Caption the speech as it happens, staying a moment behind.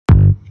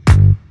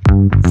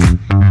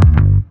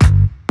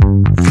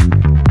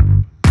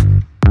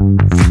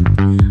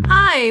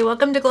Hi,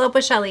 welcome to Glow Up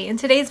with Shelly. In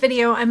today's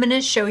video, I'm going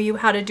to show you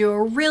how to do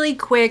a really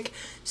quick,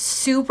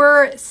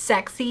 super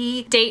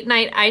sexy date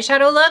night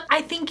eyeshadow look.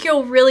 I think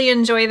you'll really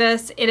enjoy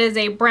this. It is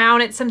a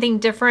brown. It's something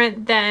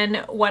different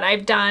than what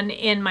I've done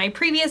in my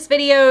previous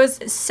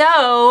videos.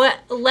 So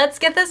let's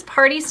get this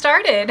party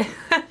started.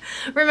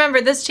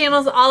 Remember, this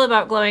channel is all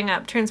about glowing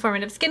up,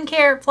 transformative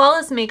skincare,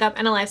 flawless makeup,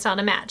 and a lifestyle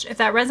to match. If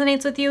that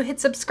resonates with you, hit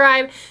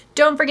subscribe.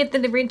 Don't forget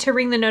to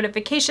ring the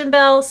notification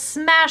bell.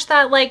 Smash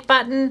that like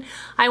button.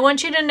 I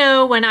want you to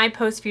know when I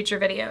post future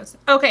videos.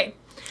 Okay.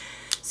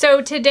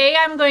 So today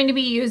I'm going to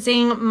be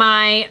using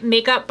my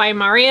Makeup by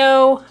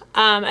Mario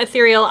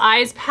Ethereal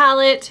Eyes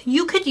palette.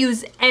 You could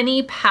use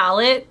any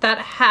palette that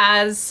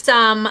has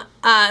some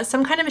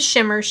kind of a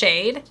shimmer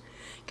shade,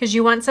 because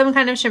you want some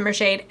kind of shimmer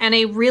shade, and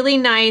a really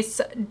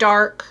nice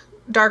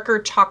darker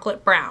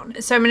chocolate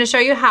brown. So I'm going to show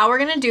you how we're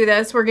going to do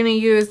this. We're going to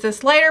use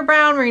this lighter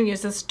brown, we're going to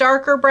use this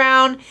darker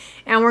brown,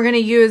 and we're going to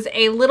use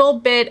a little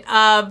bit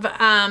of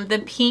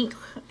the pink,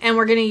 and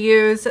we're going to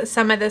use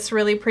some of this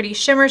really pretty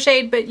shimmer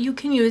shade. But you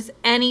can use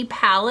any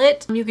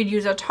palette. You could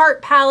use a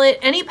Tarte palette,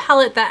 any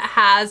palette that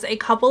has a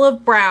couple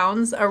of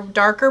browns, a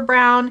darker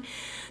brown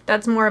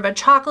that's more of a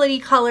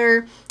chocolatey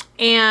color,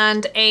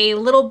 and a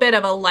little bit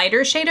of a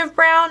lighter shade of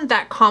brown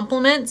that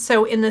complements.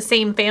 So in the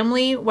same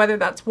family, whether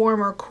that's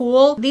warm or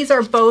cool. These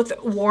are both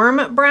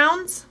warm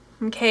browns.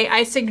 Okay,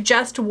 I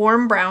suggest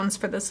warm browns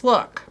for this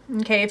look.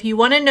 Okay, if you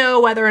want to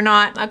know whether or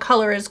not a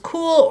color is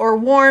cool or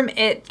warm,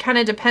 it kind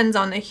of depends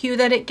on the hue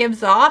that it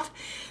gives off.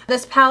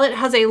 This palette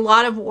has a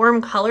lot of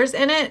warm colors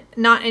in it,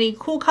 not any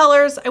cool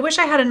colors. I wish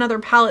I had another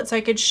palette so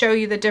I could show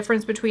you the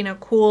difference between a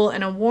cool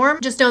and a warm.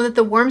 Just know that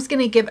the warm's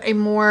going to give a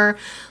more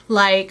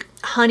like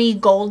honey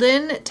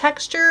golden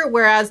texture,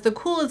 whereas the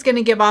cool is going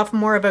to give off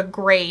more of a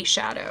gray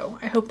shadow.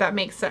 I hope that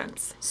makes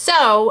sense.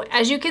 So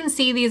as you can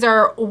see, these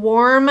are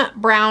warm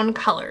brown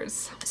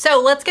colors.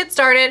 So let's get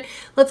started.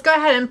 Let's go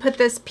ahead and put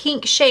this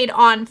pink shade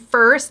on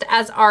first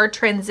as our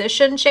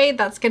transition shade.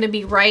 That's going to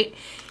be right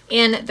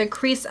in the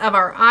crease of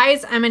our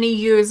eyes. I'm going to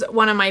use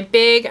one of my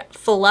big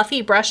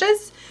fluffy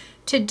brushes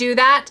to do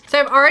that. So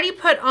I've already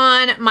put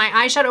on my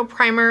eyeshadow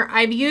primer.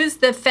 I've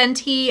used the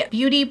FENTY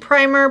Beauty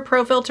Primer,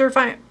 Pro Filter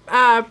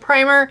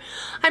primer.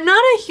 I'm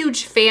not a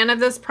huge fan of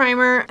this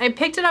primer. I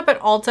picked it up at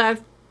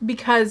Ulta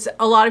because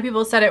a lot of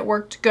people said it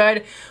worked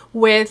good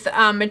with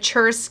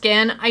mature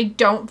skin. I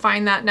don't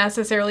find that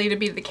necessarily to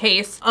be the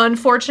case.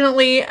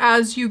 Unfortunately,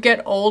 as you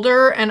get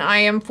older, and I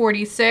am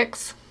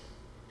 46,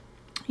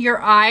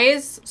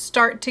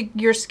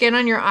 your skin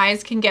on your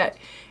eyes can get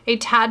a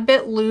tad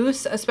bit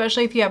loose,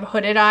 especially if you have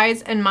hooded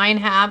eyes, and mine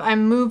have.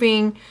 I'm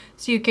moving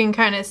so you can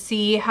kind of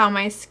see how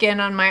my skin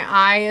on my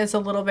eye is a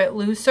little bit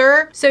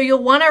looser. So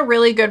you'll want a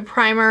really good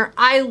primer.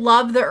 I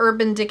love the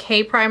Urban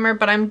Decay primer,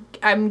 but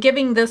I'm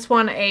giving this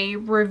one a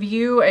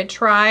review, a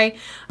try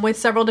with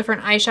several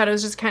different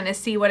eyeshadows, just kind of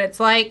see what it's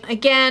like.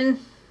 Again,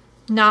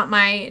 not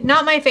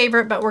my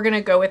favorite, but we're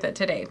gonna go with it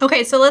today.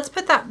 Okay, so let's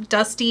put that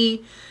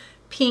dusty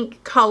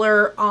pink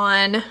color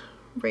on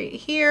right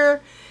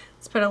here.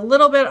 Let's put a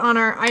little bit on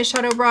our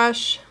eyeshadow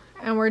brush,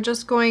 and we're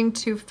just going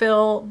to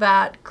fill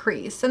that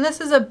crease. And this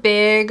is a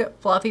big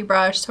fluffy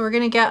brush, so we're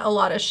gonna get a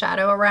lot of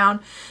shadow around.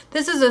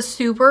 This is a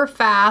super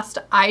fast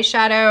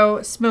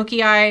eyeshadow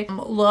smoky eye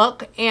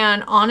look,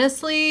 and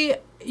honestly,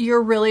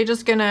 you're really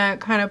just gonna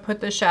kind of put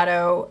the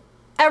shadow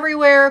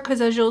everywhere,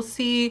 because as you'll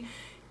see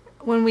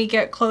when we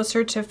get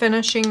closer to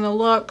finishing the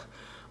look,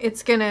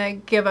 it's gonna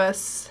give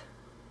us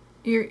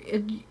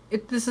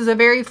this is a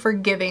very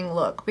forgiving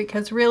look,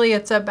 because really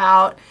it's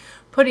about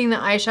putting the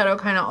eyeshadow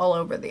kind of all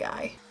over the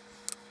eye.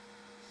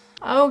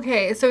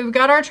 Okay, so we've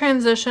got our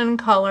transition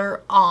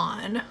color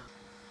on,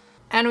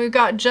 and we've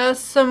got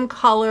just some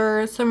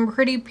color, some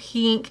pretty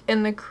pink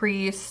in the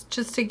crease,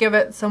 just to give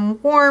it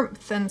some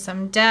warmth and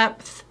some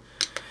depth.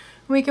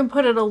 We can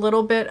put it a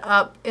little bit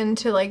up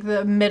into like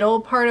the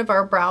middle part of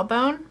our brow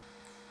bone.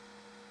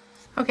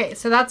 Okay,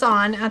 so that's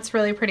on. That's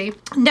really pretty.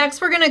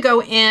 Next, we're gonna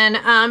go in.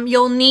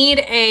 You'll need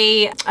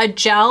a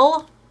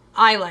gel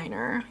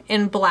eyeliner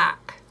in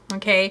black.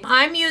 Okay,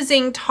 I'm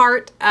using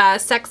Tarte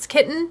Sex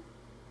Kitten.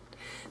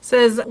 This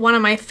is one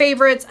of my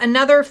favorites.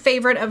 Another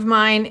favorite of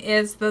mine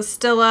is the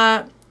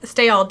Stila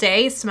Stay All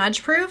Day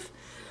Smudge Proof.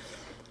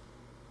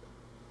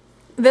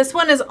 This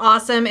one is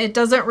awesome. It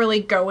doesn't really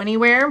go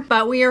anywhere,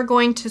 but we are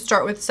going to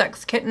start with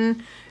Sex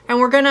Kitten, and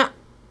we're gonna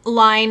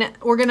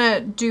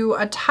do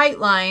a tight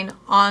line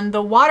on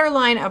the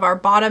waterline of our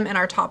bottom and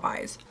our top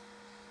eyes.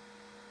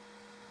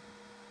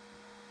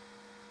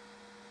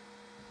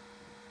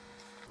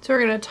 So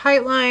we're gonna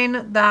tight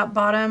line that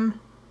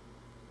bottom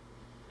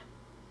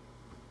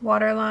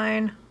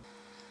waterline.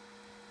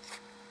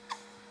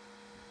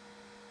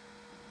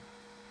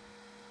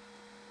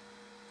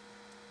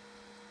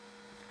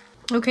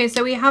 Okay,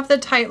 so we have the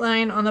tight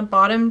line on the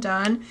bottom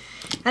done.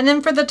 And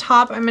then for the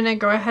top, I'm gonna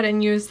go ahead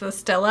and use the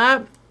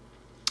Stila,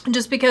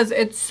 just because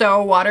it's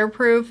so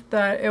waterproof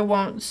that it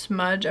won't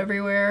smudge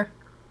everywhere.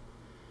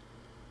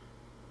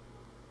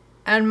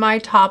 And my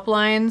top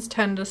lines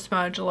tend to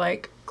smudge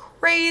like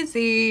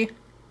crazy.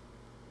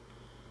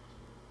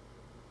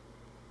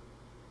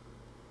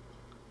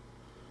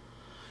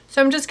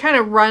 So I'm just kind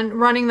of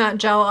running that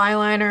gel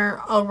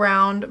eyeliner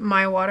around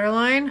my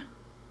waterline.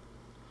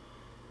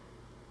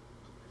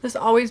 This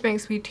always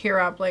makes me tear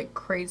up like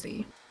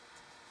crazy.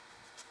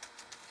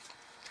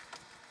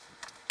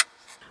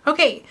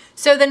 Okay,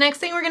 so the next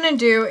thing we're gonna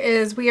do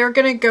is we are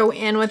gonna go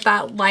in with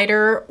that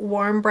lighter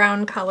warm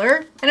brown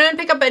color. And I'm gonna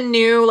pick up a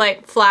new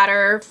like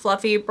flatter,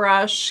 fluffy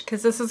brush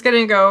because this is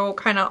gonna go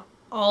kind of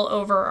all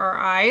over our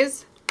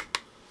eyes.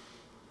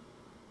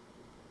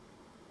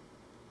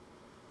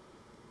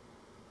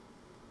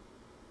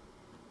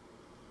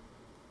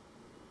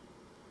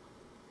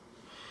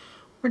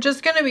 We're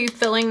just going to be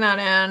filling that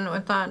in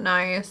with that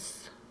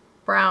nice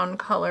brown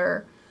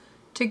color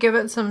to give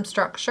it some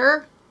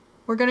structure.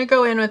 We're going to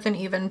go in with an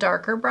even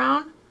darker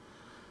brown,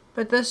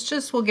 but this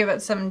just will give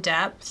it some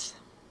depth.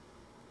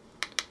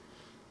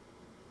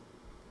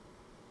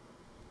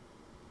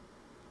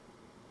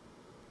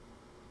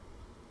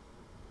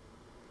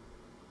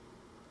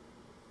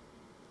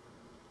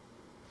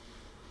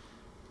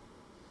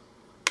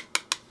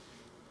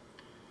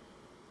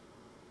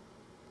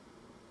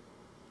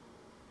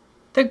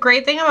 The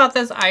great thing about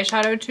this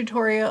eyeshadow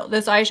tutorial,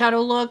 this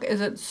eyeshadow look, is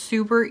it's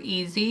super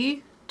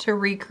easy to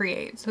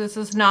recreate. So this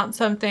is not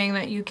something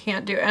that you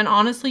can't do. And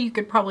honestly, you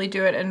could probably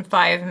do it in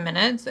 5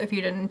 minutes if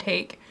you didn't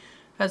take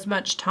as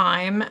much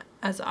time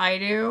as I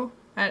do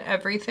at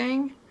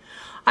everything.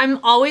 I'm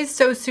always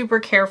so super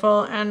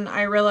careful, and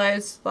I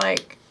realize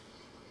like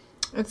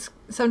it's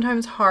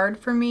sometimes hard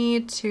for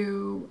me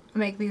to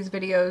make these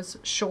videos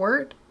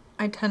short.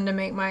 I tend to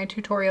make my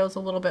tutorials a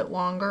little bit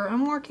longer.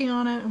 I'm working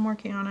on it. I'm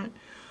working on it.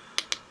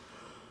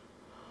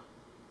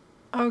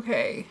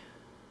 Okay,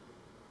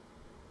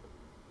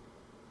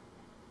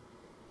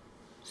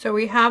 so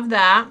we have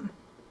that,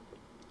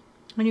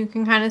 and you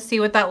can kind of see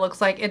what that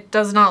looks like. It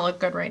does not look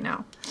good right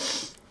now.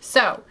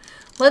 So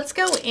let's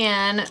go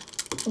in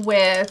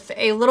with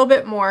a little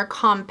bit more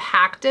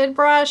compacted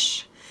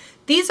brush.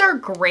 These are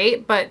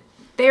great, but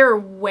they're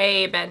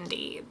way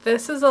bendy.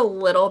 This is a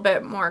little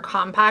bit more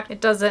compact. It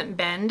doesn't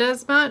bend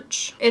as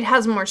much. It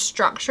has more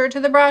structure to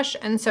the brush,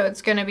 and so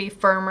it's gonna be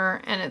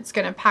firmer and it's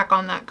gonna pack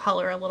on that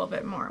color a little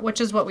bit more, which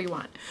is what we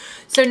want.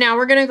 So now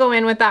we're gonna go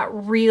in with that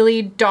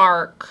really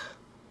dark,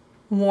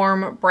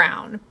 warm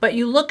brown. But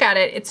you look at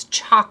it, it's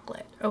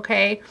chocolate,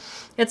 okay?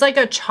 It's like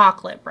a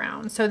chocolate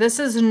brown. So this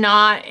is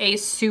not a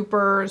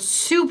super,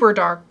 super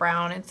dark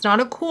brown. It's not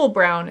a cool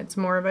brown. It's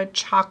more of a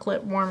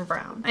chocolate warm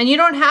brown. And you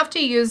don't have to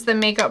use the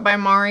Makeup by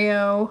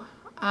Mario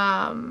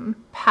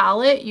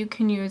palette. You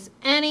can use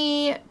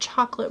any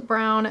chocolate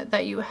brown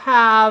that you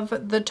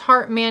have. The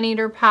Tarte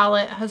Maneater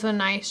palette has a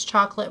nice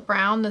chocolate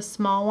brown, the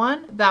small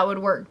one. That would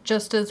work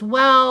just as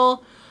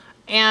well.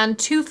 And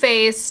Too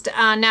Faced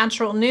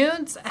Natural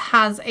Nudes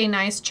has a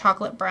nice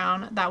chocolate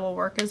brown that will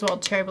work as well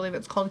too. I believe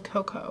it's called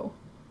Cocoa.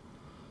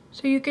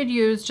 So you could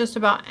use just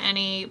about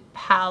any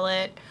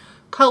palette.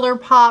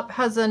 ColourPop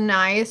has a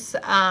nice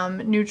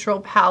neutral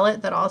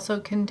palette that also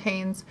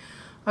contains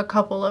a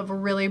couple of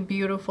really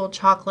beautiful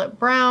chocolate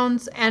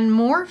browns. And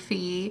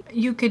Morphe,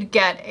 you could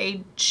get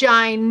a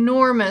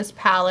ginormous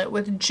palette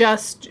with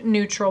just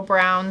neutral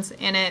browns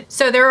in it.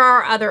 So there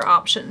are other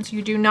options.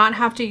 You do not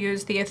have to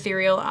use the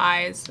Ethereal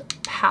Eyes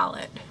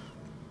palette.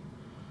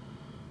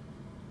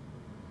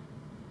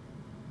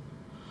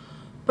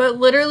 But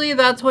literally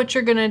that's what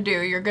you're gonna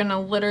do. You're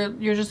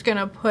just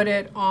gonna put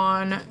it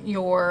on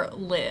your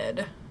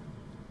lid.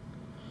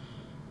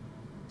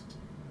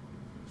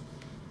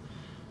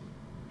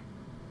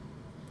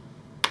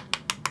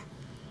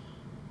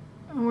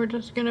 And we're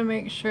just gonna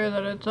make sure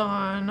that it's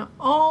on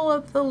all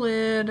of the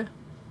lid,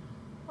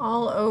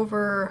 all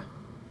over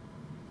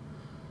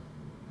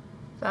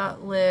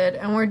that lid.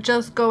 And we're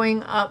just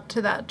going up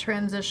to that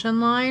transition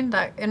line,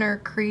 that inner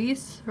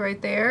crease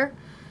right there.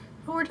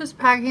 And we're just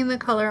packing the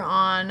color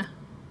on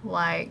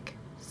like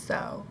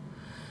so.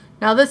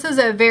 Now this is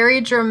a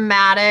very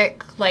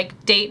dramatic,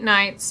 like date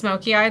night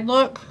smoky eyed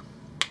look.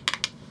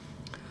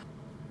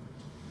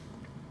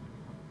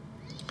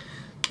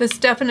 This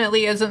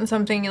definitely isn't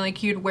something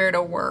like you'd wear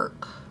to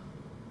work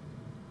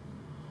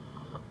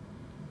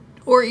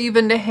or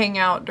even to hang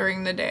out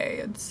during the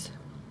day.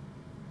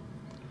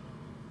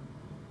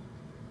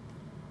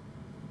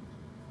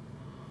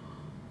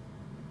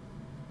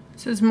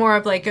 This is more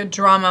of like a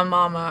drama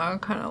mama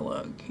kind of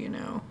look, you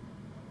know.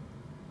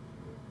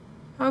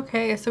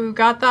 Okay, so we've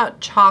got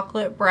that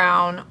chocolate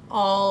brown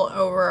all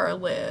over our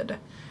lid,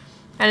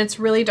 and it's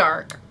really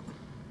dark.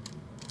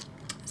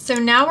 So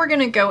now we're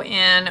gonna go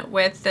in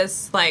with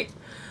this like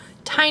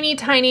tiny,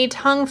 tiny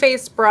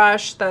tongue-faced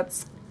brush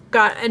that's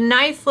got a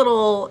nice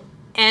little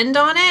end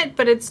on it,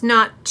 but it's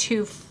not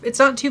too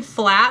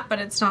flat, but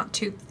it's not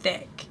too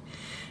thick.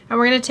 And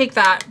we're gonna take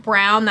that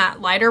brown,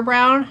 that lighter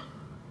brown,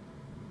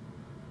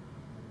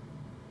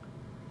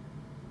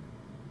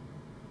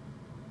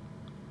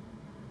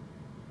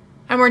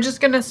 and we're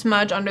just gonna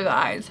smudge under the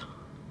eyes.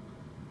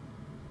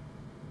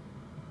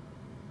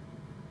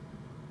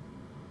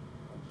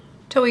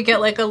 till we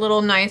get like a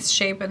little nice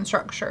shape and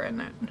structure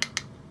in it.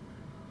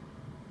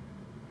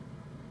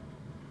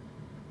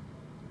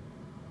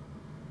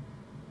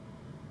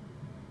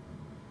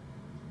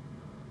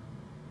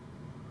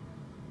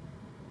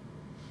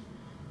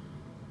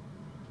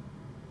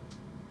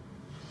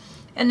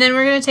 And then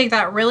we're going to take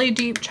that really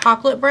deep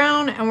chocolate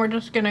brown and we're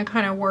just going to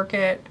kind of work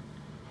it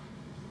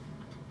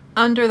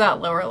under that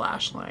lower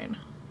lash line.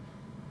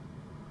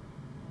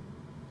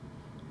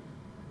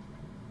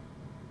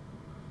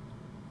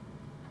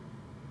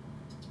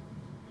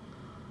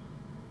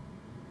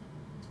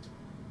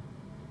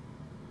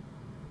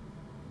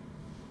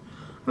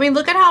 I mean,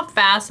 look at how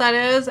fast that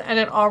is, and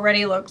it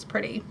already looks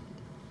pretty.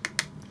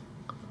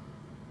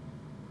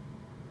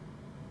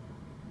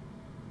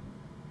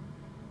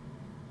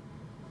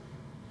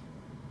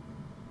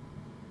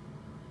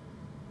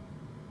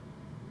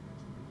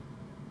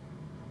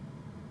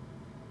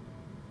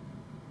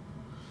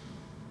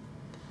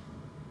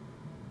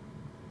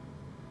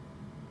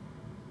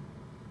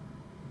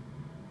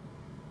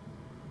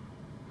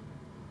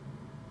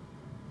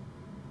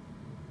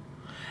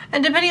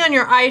 And depending on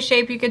your eye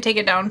shape, you could take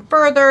it down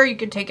further. You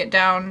could take it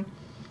down,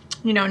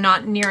 you know,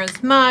 not near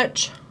as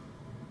much.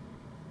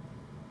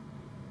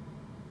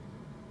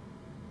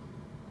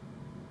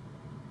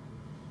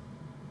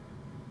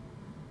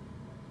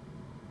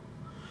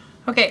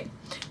 Okay,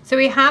 so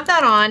we have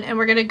that on and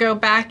we're gonna go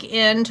back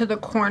into the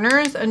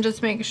corners and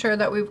just make sure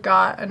that we've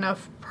got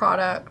enough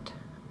product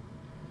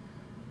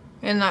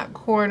in that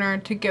corner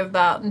to give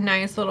that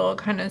nice little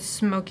kind of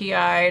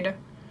smoky-eyed,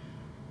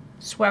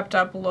 swept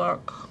up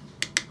look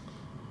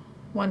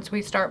once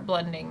we start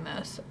blending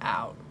this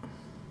out.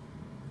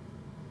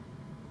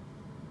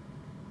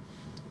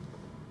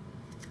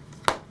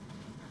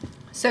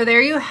 So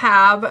there you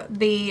have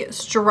the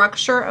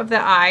structure of the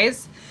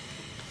eyes.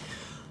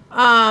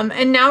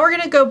 And now we're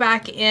going to go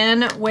back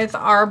in with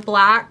our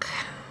black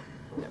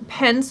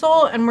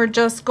pencil and we're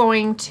just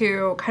going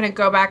to kind of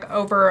go back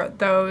over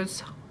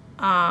those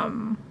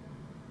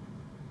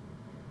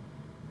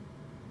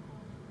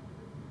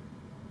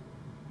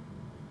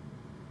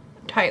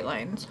tight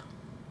lines.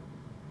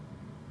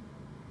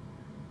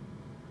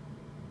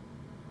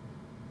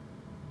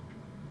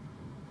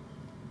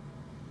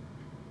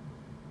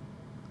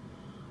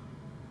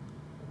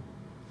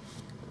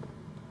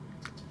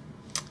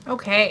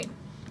 Okay,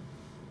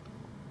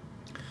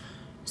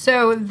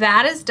 so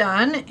that is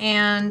done,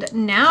 and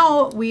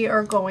now we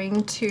are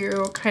going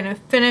to kind of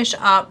finish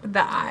up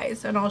the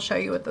eyes, and I'll show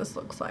you what this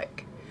looks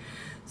like.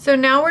 So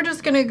now we're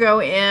just going to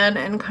go in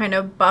and kind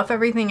of buff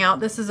everything out.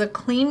 This is a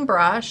clean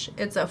brush.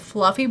 It's a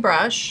fluffy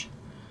brush.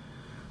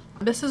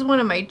 This is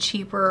one of my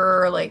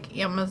cheaper like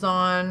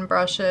Amazon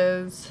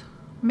brushes.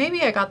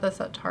 Maybe I got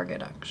this at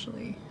Target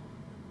actually.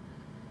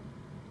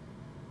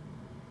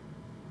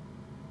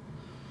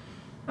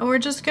 And we're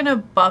just gonna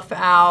buff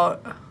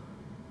out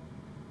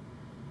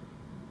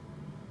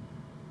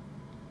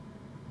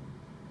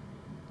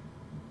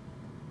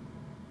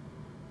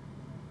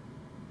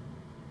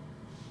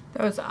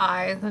those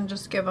eyes and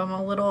just give them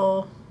a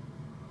little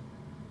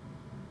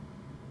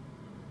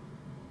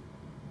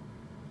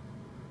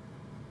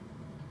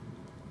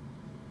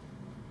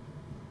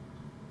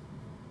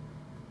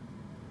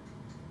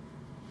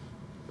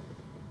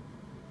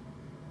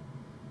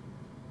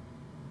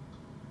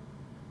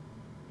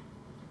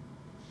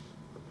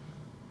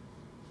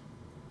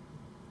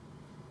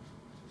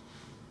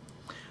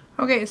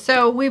Okay,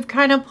 so we've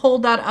kind of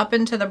pulled that up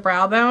into the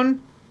brow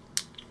bone.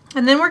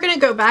 And then we're going to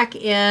go back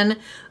in.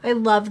 I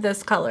love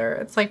this color.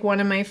 It's like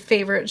one of my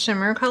favorite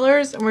shimmer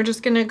colors. And we're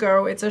just going to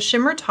go, it's a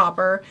shimmer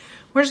topper.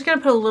 We're just going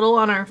to put a little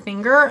on our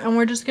finger and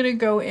we're just going to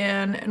go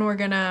in and we're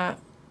going to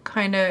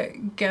kind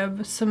of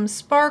give some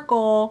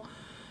sparkle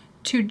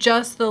to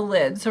just the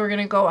lid. So we're going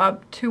to go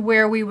up to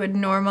where we would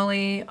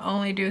normally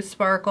only do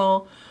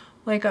sparkle,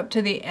 like up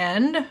to the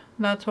end.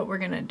 That's what we're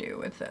going to do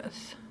with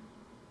this.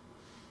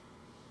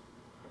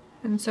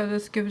 And so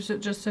this gives it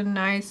just a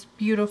nice,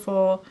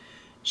 beautiful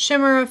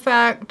shimmer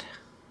effect.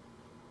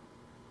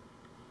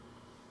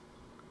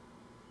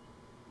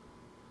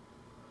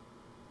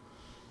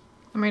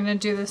 I'm going to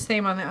do the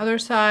same on the other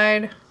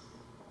side.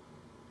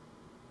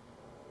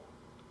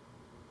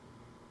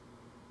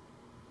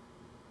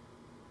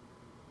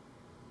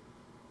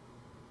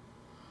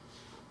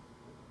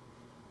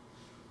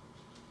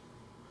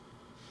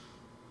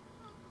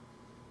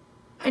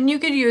 And you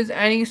could use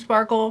any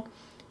sparkle.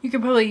 You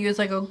could probably use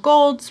like a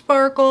gold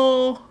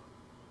sparkle.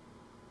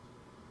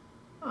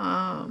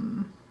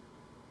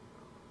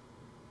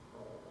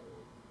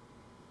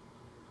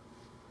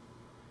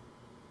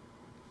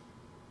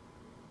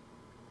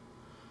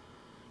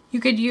 You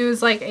could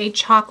use like a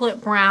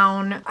chocolate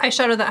brown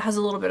eyeshadow that has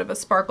a little bit of a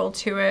sparkle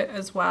to it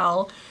as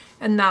well.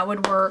 And that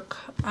would work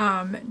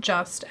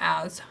just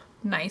as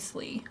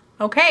nicely.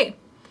 Okay.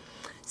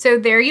 So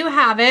there you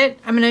have it.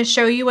 I'm going to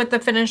show you what the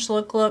finished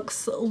look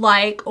looks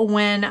like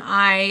when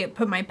I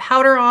put my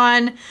powder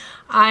on.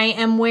 I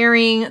am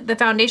wearing, the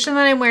foundation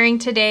that I'm wearing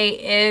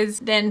today is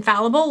the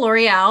Infallible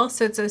L'Oreal,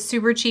 so it's a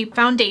super cheap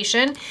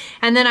foundation.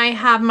 And then I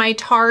have my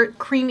Tarte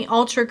Creamy,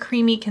 Ultra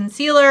Creamy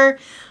Concealer.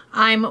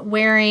 I'm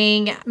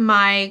wearing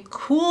my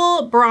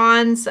Cool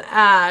Bronze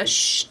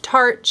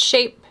Tarte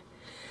Shape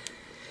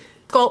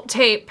Sculpt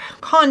Tape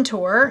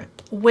Contour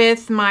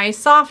with my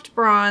soft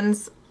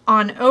bronze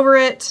on over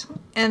it.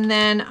 And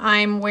then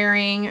I'm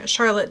wearing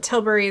Charlotte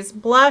Tilbury's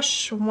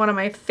blush, one of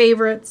my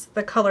favorites,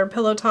 the color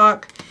Pillow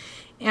Talk.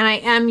 And I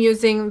am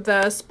using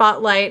the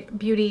Spotlight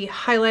Beauty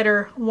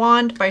Highlighter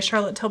Wand by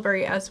Charlotte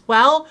Tilbury as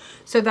well.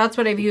 So that's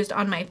what I've used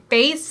on my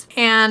face.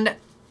 And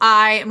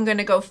I am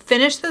gonna go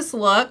finish this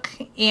look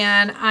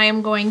and I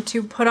am going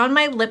to put on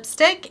my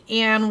lipstick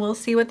and we'll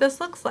see what this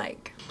looks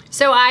like.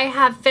 So I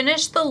have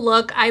finished the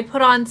look. I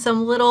put on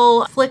some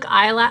little flick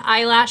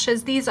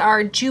eyelashes. These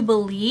are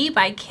Jubilee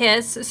by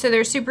Kiss, so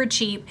they're super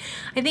cheap.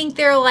 I think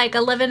they're like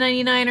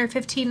 $11.99 or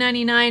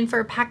 $15.99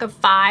 for a pack of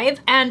 5.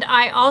 And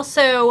I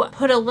also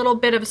put a little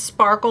bit of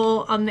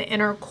sparkle on the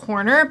inner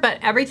corner, but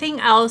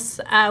everything else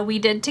we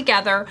did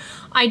together.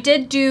 I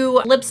did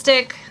do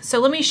lipstick, so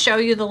let me show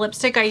you the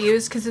lipstick I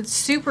used because it's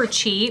super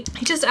cheap.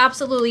 I just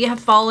absolutely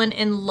have fallen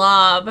in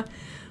love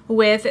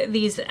with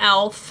these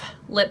e.l.f.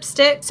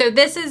 lipstick. So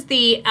this is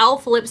the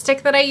e.l.f.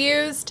 lipstick that I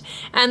used,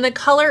 and the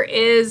color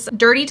is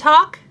Dirty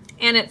Talk,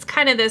 and it's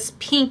kind of this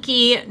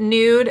pinky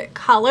nude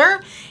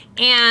color.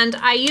 And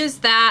I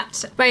used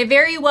that, my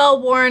very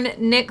well worn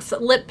NYX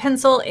lip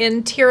pencil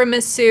in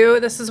Tiramisu.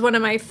 This is one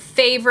of my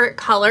favorite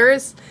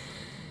colors.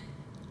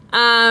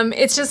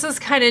 It's just this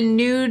kind of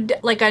nude,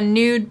 like a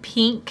nude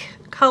pink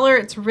color.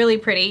 It's really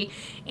pretty.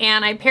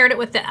 And I paired it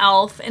with the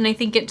e.l.f. and I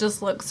think it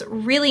just looks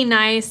really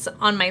nice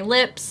on my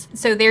lips.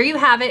 So there you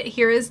have it.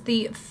 Here is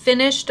the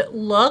finished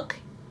look.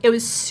 It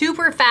was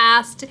super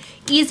fast,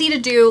 easy to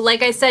do.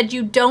 Like I said,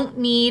 you don't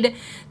need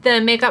the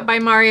Makeup by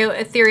Mario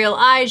Ethereal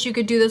Eyes. You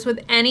could do this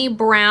with any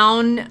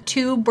brown,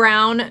 2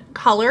 brown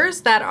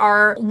colors that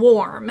are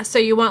warm. So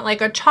you want like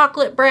a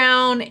chocolate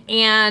brown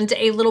and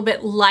a little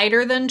bit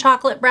lighter than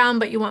chocolate brown,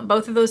 but you want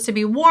both of those to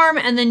be warm,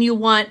 and then you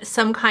want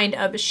some kind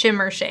of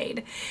shimmer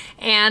shade.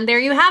 And there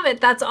you have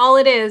it. That's all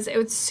it is.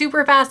 It's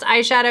super fast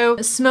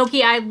eyeshadow,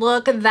 smoky eyed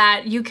look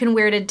that you can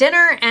wear to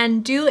dinner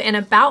and do in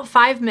about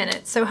 5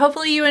 minutes. So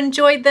hopefully you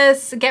enjoyed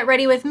this. Get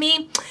ready with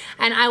me,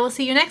 and I will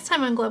see you next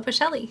time on Glow Up with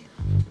Shelly.